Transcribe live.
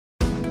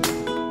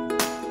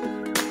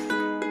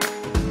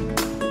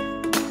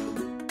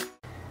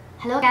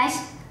Hello guys,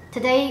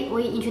 today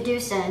we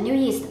introduce a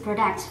newest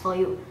product for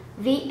you,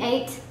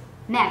 V8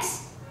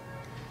 Max.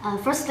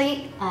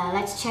 Firstly,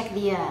 let's check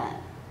the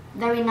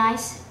very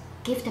nice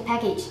gift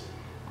package.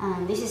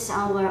 This is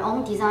our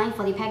own design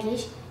for the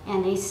package,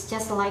 and it's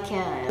just like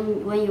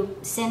when you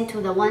send to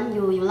the one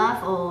you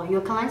love or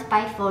your client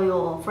buy for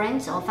your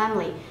friends or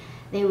family,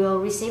 they will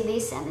receive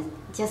this and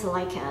just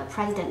like a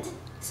present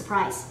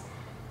surprise.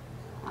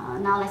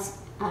 Now let's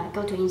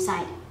go to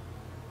inside.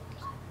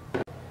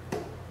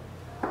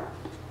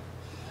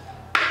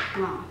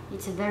 Wow,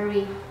 it's a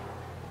very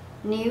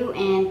new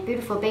and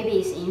beautiful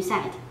babies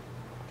inside.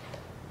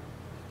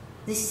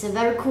 This is a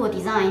very cool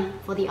design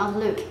for the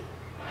outlook,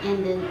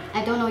 and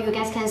I don't know you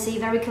guys can see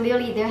very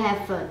clearly they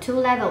have two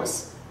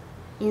levels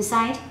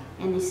inside,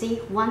 and you see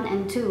 1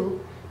 and 2,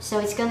 so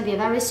it's going to be a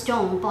very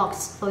strong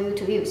box for you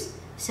to use,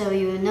 so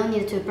you no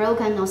need to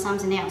broken or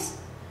something else.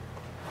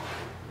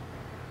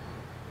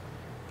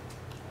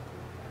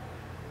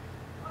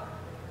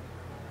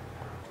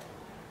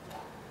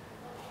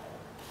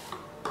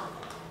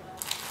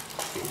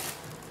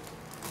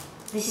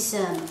 This is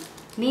a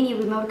mini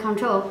remote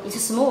control.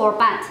 It's small,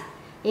 but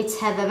it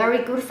has a very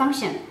good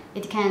function.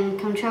 It can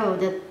control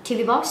the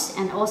TV box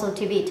and also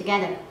TV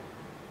together.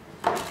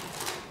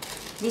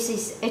 This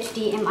is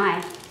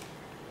HDMI.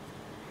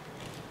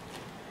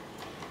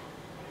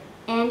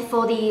 And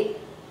for the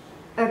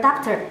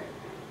adapter,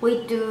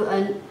 we do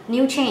a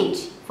new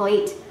change for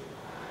it.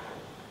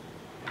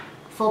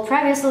 For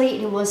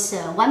previously it was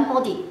one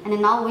body, and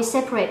now we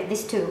separate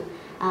these two.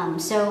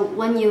 So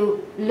when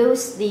you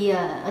lose the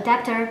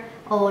adapter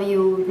or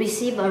you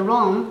receive a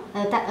wrong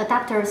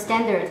adapter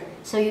standard,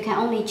 so you can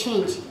only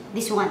change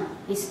this one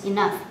is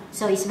enough.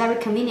 So it's very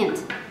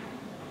convenient.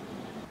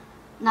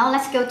 Now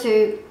let's go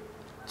to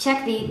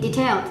check the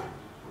detailed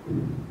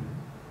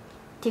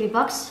TV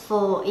box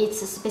for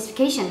its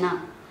specification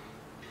now.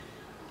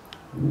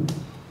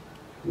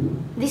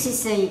 This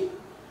is a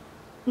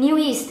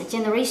newest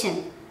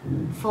generation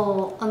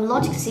for a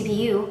logic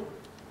CPU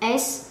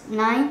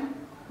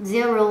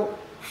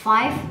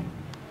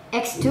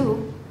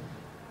S905X2,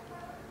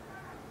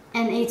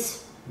 and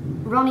it's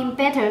running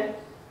better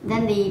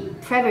than the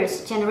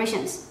previous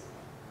generations.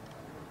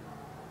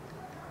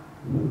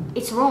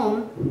 Its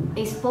ROM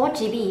is 4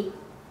 GB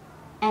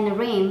and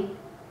RAM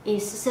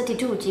is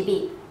 32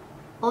 GB.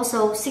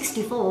 Also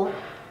 64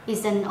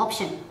 is an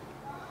option.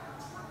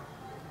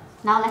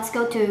 Now let's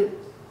go to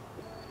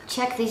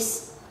check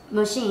this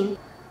machine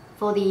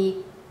for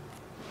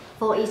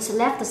its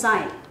left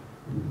side.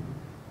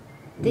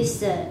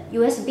 This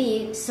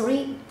USB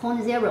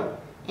 3.0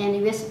 and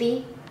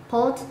USB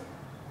port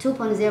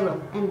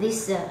 2.0 and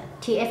this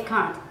TF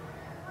card.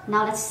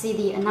 Now let's see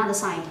the another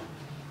side.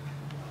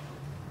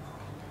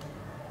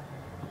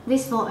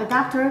 This for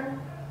adapter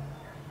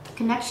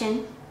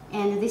connection,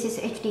 and this is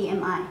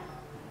HDMI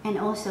and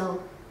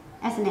also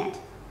Ethernet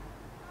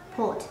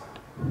port.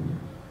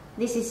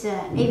 This is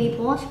AV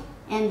port,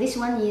 and this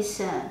one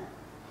is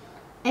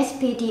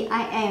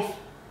SPDIF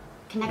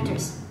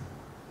connectors.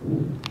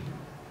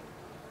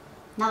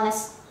 Now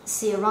let's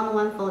see a round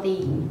one for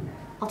the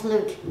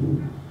outlook.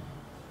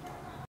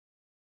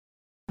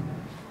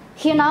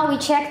 Here now we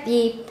check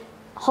the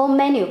home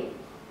menu.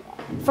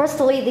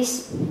 Firstly,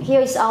 here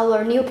is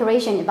our new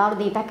creation about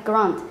the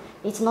background.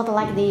 It's not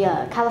like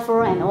the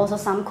colorful and also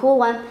some cool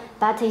one,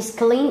 but it's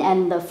clean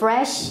and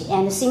fresh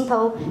and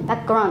simple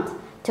background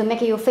to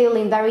make you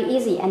feeling very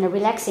easy and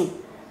relaxing.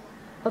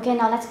 Okay,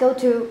 now let's go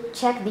to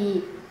check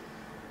the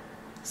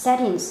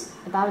settings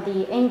about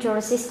the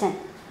Android system.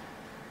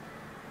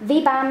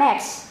 V8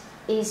 Max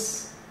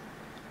is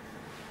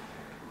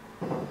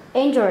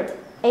Android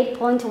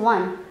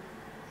 8.1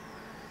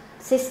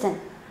 system.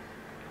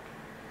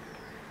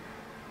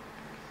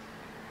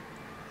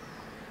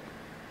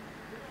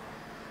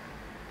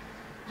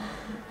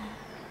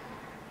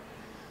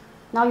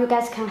 Now you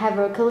guys can have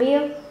a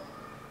clear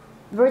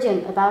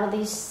version about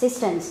these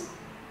systems.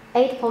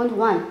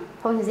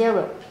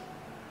 8.1.0.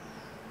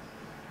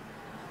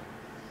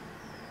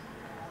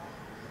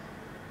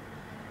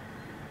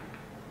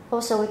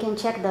 Also we can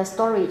check the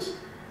storage.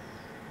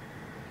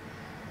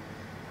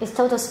 Its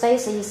total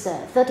space is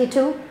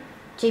 32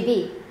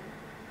 GB.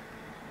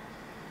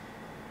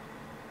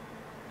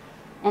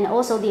 And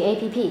also the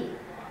app.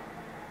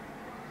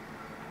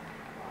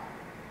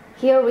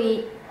 Here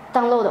we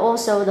download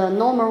also the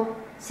normal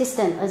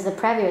system as the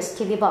previous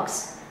TV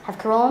box. Have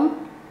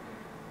Chrome,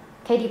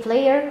 KD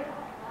player,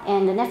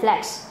 and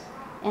Netflix,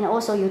 and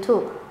also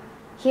YouTube.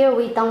 Here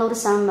we download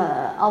some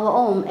our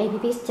own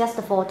apps just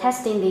for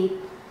testing the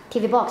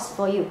TV box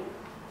for you.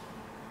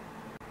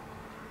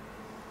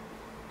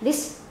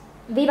 This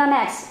V8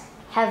 Max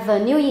have a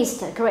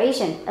newest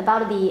creation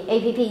about the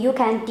app. You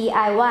can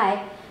DIY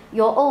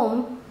your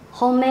own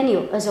home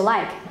menu as you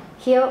like.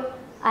 Here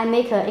I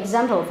make an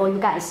example for you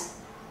guys.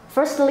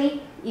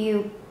 Firstly,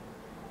 you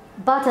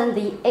button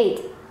the 8,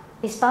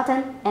 this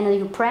button, and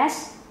you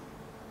press.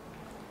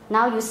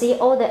 Now you see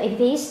all the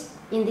apps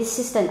in this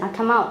system are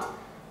come out.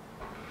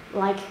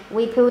 Like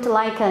we put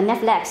like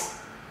Netflix.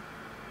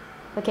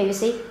 Okay, you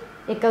see,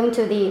 It's going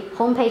to the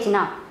home page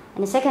now.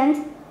 And the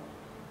second,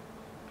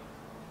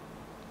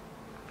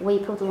 we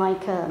put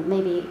like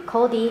maybe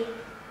Kodi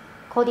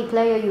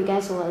player, you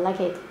guys will like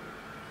it.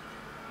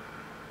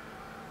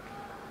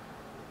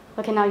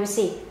 Okay, now you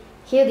see.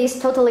 Here this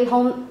totally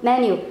home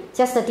menu,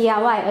 just the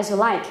DIY as you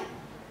like.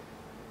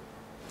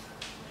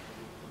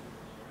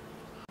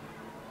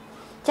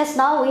 Just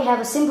now we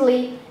have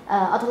simply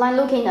outline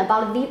looking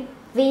about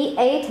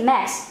V8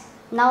 Max.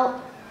 Now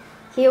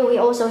here we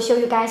also show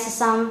you guys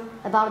some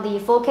about the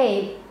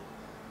 4K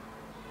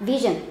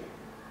vision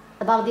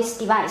about this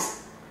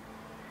device.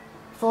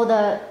 For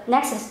the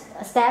next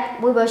step,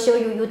 we will show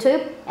you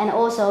YouTube and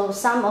also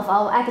some of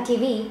our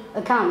IPTV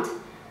account,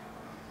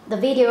 the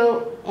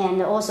video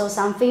and also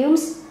some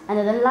films. And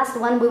the last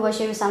one, we will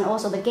show you some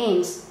also the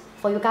games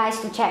for you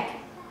guys to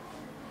check.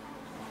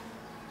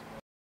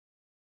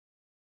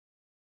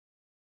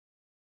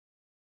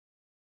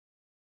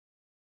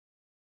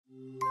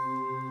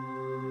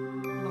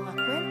 Mga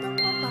kwentong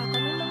pambata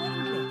ng mga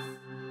Ingles.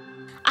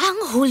 Ang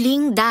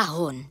huling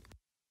dahon.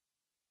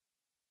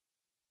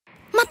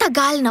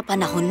 Matagal na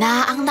panahon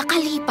na ang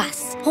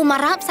nakalipas.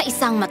 Humarap sa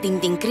isang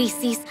matinding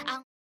krisis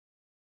ang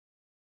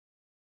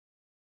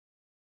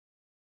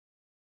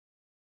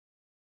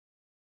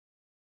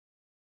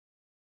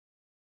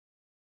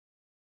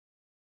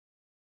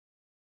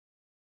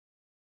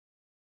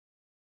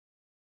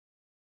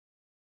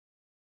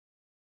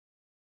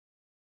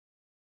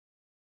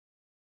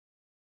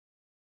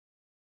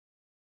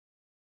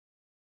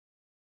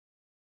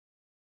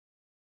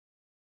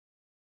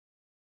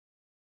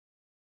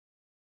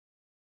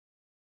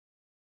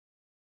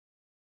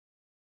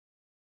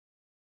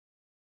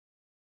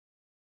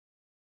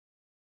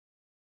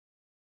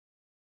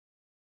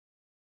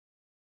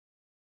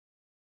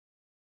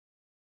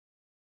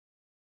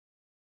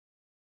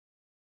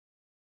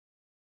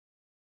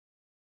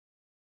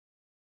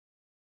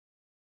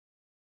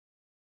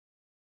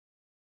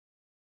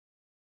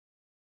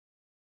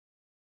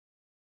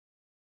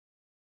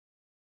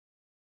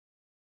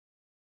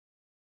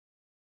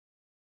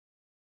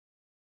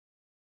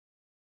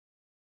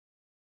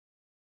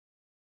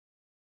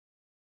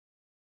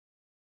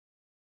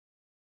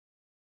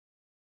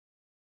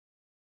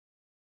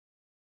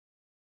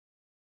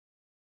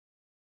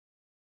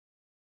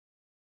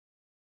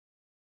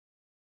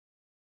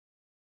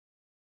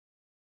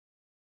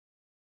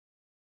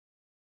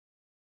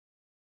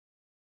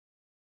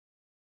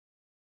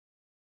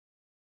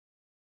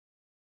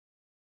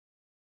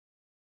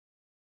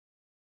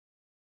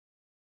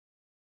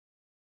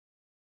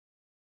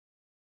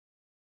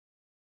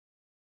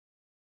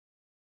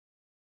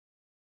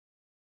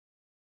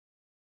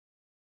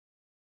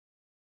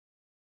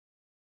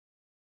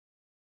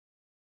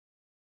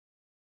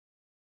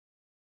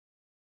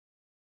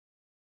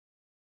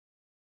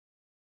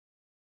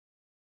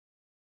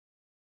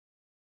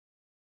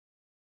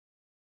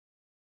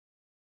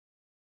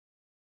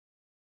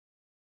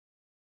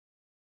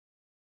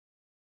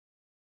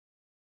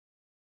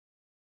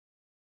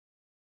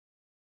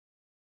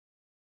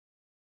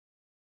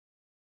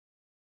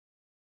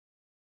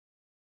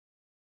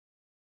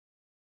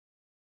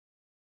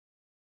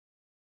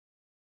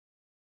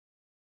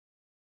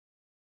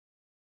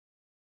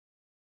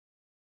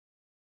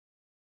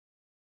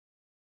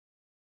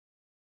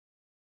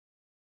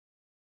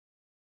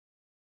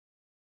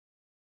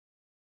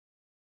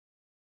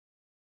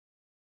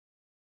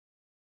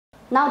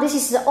Now this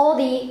is all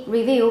the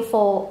review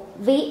for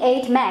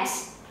V8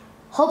 Max.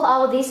 Hope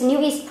all these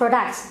newest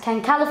products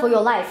can color for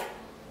your life.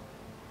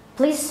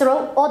 Please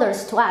throw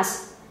orders to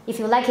us if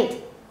you like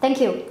it. Thank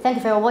you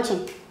for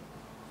watching.